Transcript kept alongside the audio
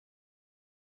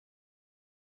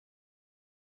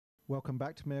Welcome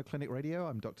back to Mayo Clinic Radio.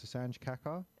 I'm Dr. Sanj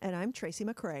Kakar. And I'm Tracy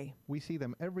McRae. We see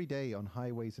them every day on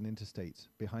highways and interstates,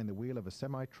 behind the wheel of a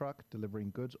semi-truck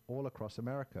delivering goods all across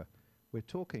America. We're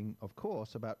talking, of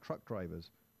course, about truck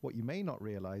drivers. What you may not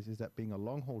realize is that being a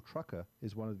long-haul trucker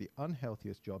is one of the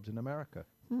unhealthiest jobs in America.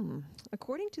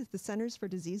 According to the Centers for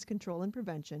Disease Control and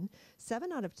Prevention,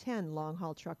 7 out of 10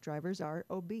 long-haul truck drivers are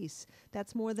obese.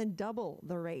 That's more than double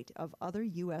the rate of other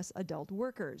U.S. adult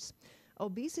workers.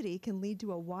 Obesity can lead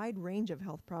to a wide range of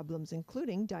health problems,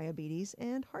 including diabetes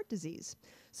and heart disease.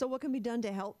 So what can be done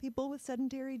to help people with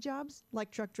sedentary jobs, like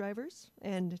truck drivers,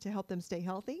 and to help them stay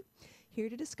healthy? Here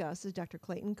to discuss is Dr.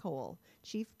 Clayton Cowl,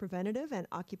 Chief of Preventive and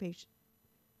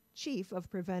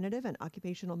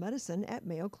Occupational Medicine at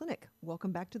Mayo Clinic.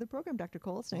 Welcome back to the program, Dr.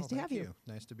 Cowl. It's nice to have you.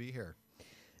 Nice to be here.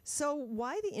 So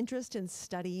why the interest in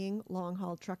studying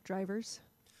long-haul truck drivers?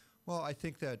 Well, I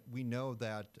think that we know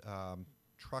that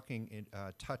trucking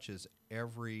touches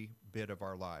every bit of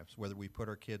our lives, whether we put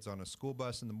our kids on a school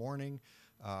bus in the morning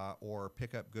or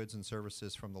pick up goods and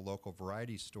services from the local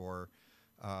variety store.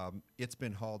 It's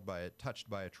been touched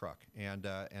by a truck, and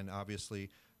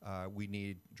obviously we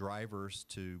need drivers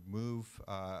to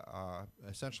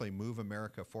essentially move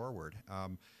America forward.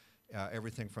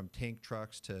 Everything from tank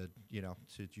trucks to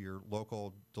your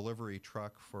local delivery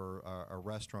truck for a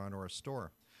restaurant or a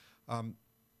store.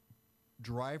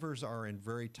 Drivers are in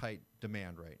very tight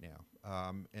demand right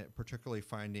now, particularly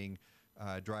finding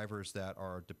drivers that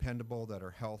are dependable, that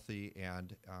are healthy,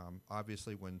 and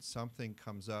obviously when something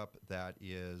comes up that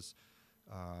is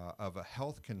of a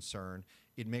health concern,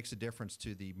 it makes a difference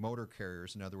to the motor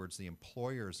carriers, in other words, the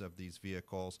employers of these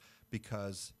vehicles,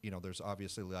 because there's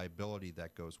obviously liability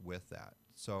that goes with that.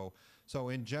 So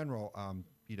in general,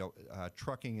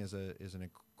 trucking is an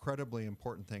incredibly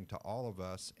important thing to all of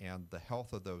us, and the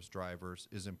health of those drivers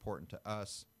is important to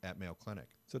us at Mayo Clinic.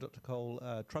 So, Dr. Cowl,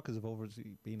 truckers have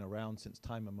obviously been around since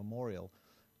time immemorial.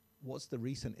 What's the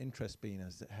recent interest been?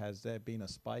 Has there been a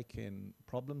spike in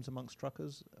problems amongst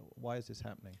truckers? Why is this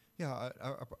happening? Yeah,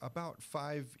 about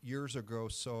 5 years ago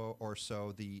or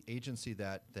so, the agency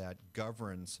that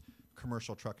governs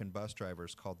commercial truck and bus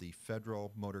drivers, called the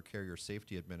Federal Motor Carrier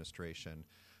Safety Administration,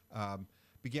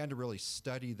 began to really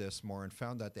study this more and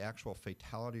found that the actual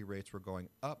fatality rates were going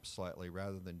up slightly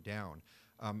rather than down.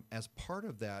 As part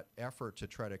of that effort to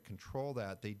try to control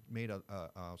that, they made a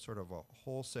sort of a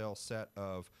wholesale set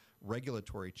of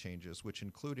regulatory changes, which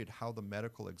included how the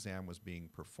medical exam was being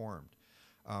performed.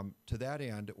 To that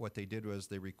end, what they did was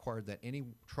they required that any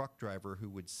truck driver who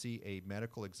would see a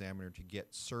medical examiner to get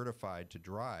certified to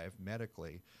drive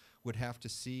medically would have to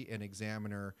see an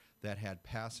examiner that had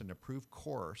passed an approved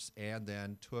course and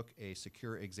then took a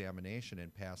secure examination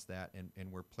and passed that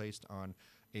and were placed on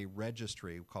a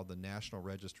registry called the National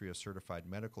Registry of Certified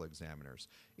Medical Examiners.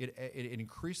 It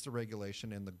increased the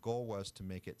regulation, and the goal was to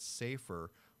make it safer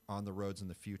on the roads in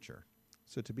the future.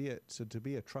 So to be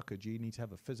a trucker, do you need to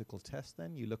have a physical test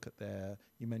then? You look at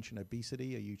you mentioned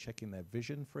obesity. Are you checking their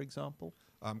vision, for example?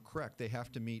 Correct. They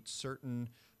have to meet certain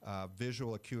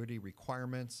visual acuity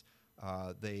requirements.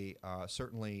 They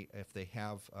certainly, if they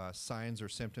have signs or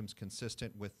symptoms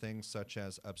consistent with things such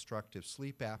as obstructive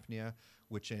sleep apnea,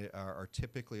 which are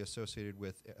typically associated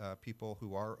with people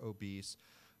who are obese,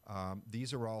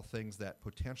 these are all things that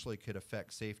potentially could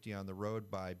affect safety on the road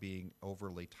by being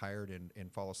overly tired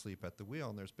and fall asleep at the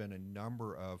wheel. And there's been a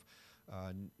number of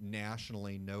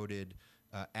nationally noted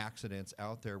accidents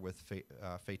out there with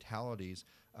fatalities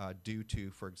due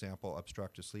to, for example,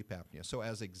 obstructive sleep apnea. So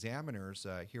as examiners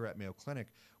here at Mayo Clinic,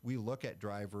 we look at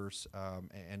drivers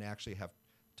and actually have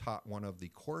taught one of the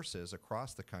courses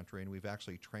across the country, and we've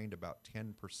actually trained about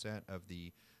 10% of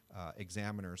the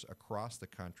examiners across the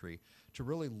country to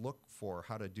really look for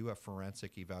how to do a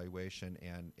forensic evaluation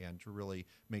and to really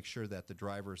make sure that the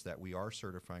drivers that we are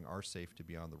certifying are safe to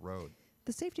be on the road.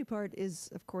 The safety part is,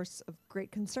 of course, of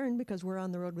great concern because we're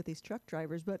on the road with these truck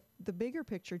drivers. But the bigger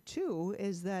picture, too,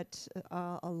 is that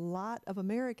a lot of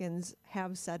Americans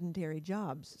have sedentary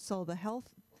jobs. So the health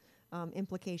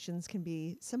implications can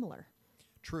be similar.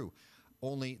 True.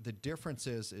 Only the difference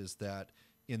is that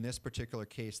in this particular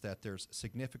case that there's a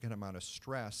significant amount of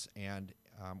stress. And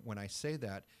when I say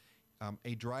that,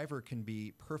 a driver can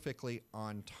be perfectly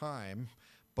on time,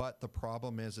 but the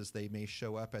problem is they may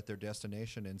show up at their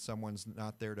destination and someone's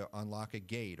not there to unlock a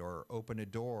gate or open a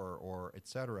door or et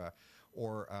cetera.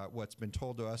 Or what's been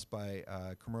told to us by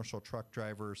commercial truck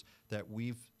drivers that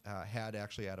we've had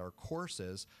actually at our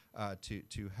courses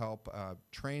to help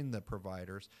train the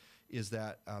providers is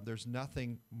that there's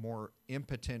nothing more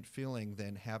impotent feeling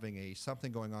than having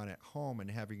something going on at home and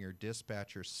having your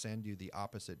dispatcher send you the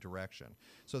opposite direction.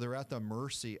 So they're at the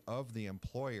mercy of the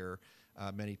employer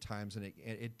many times, and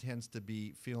it tends to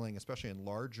be feeling, especially in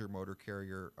larger motor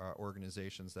carrier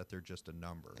organizations, that they're just a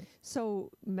number.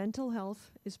 So mental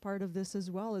health is part of this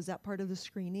as well. Is that part of the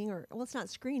screening? Or, well, it's not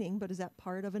screening, but is that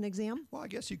part of an exam? Well, I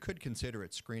guess you could consider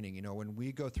it screening. You know, when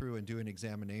we go through and do an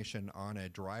examination on a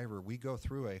driver, we go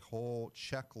through a whole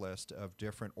checklist of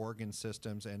different organ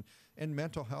systems, and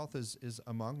mental health is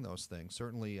among those things.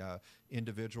 Certainly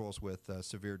individuals with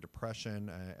severe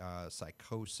depression,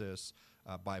 psychosis,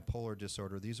 bipolar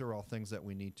disorder, these are all things that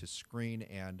we need to screen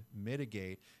and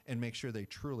mitigate and make sure they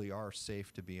truly are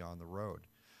safe to be on the road.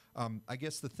 I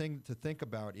guess the thing to think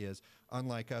about is,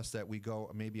 unlike us, that we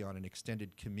go maybe on an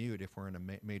extended commute if we're in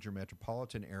a major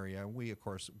metropolitan area, and we, of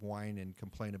course, whine and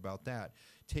complain about that.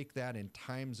 Take that and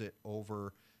times it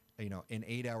over, you know, an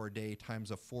 8-hour day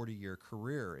times a 40-year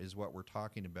career is what we're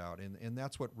talking about. And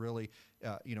that's what really,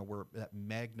 that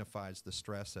magnifies the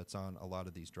stress that's on a lot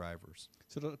of these drivers.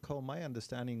 So, Dr. Cowl, my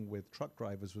understanding with truck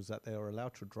drivers was that they are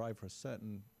allowed to drive for a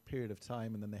certain period of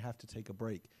time and then they have to take a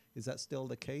break. Is that still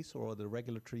the case, or are the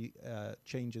regulatory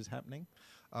changes happening?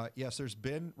 Yes, there's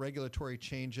been regulatory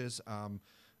changes.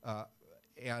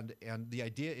 And the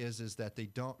idea is that they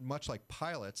don't, much like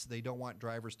pilots, they don't want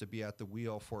drivers to be at the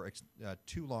wheel for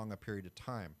too long a period of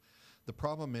time. The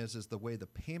problem is the way the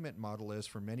payment model is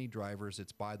for many drivers,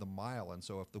 it's by the mile, and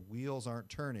so if the wheels aren't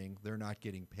turning, they're not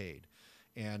getting paid,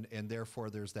 and therefore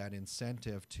there's that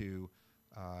incentive to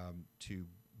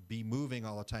be moving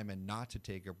all the time and not to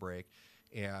take a break.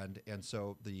 And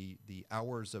so the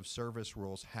hours of service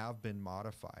rules have been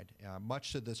modified,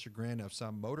 much to the chagrin of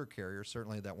some motor carriers,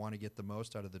 certainly, that want to get the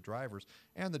most out of the drivers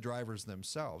and the drivers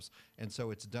themselves. And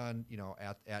so it's done, you know,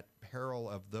 at peril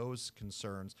of those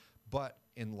concerns, but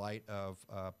in light of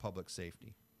public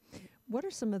safety. What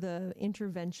are some of the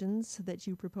interventions that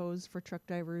you propose for truck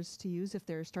drivers to use if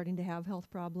they're starting to have health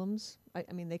problems?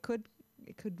 I mean, it could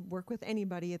work with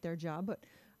anybody at their job, but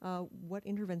what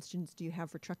interventions do you have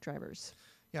for truck drivers?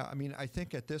 Yeah, I mean, I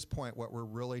think at this point what we're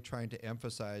really trying to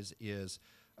emphasize is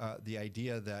the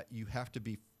idea that you have to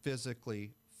be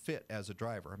physically fit as a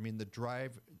driver. I mean, the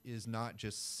drive is not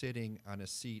just sitting on a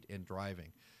seat and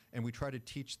driving. And we try to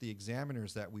teach the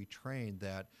examiners that we train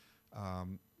that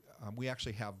we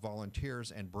actually have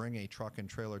volunteers and bring a truck and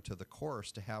trailer to the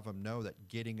course to have them know that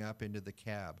getting up into the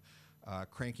cab,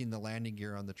 cranking the landing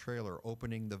gear on the trailer,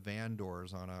 opening the van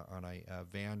doors on a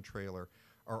van trailer,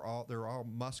 they're all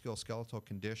musculoskeletal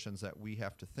conditions that we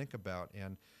have to think about.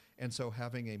 And so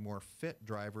having a more fit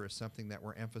driver is something that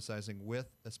we're emphasizing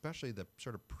with especially the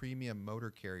sort of premium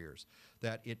motor carriers,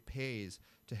 that it pays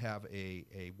to have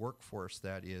a workforce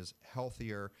that is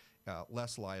healthier,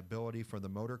 less liability for the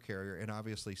motor carrier, and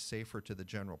obviously safer to the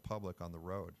general public on the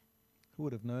road. Who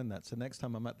would have known that? So next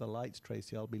time I'm at the lights,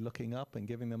 Tracy, I'll be looking up and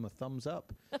giving them a thumbs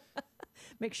up.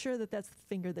 Make sure that that's the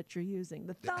finger that you're using,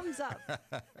 the thumbs up.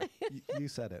 You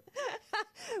said it.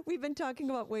 We've been talking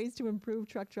about ways to improve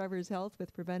truck drivers' health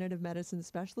with preventive medicine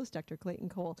specialist Dr. Clayton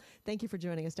Cowl. Thank you for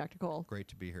joining us, Dr. Cowl. Great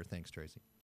to be here. Thanks, Tracy.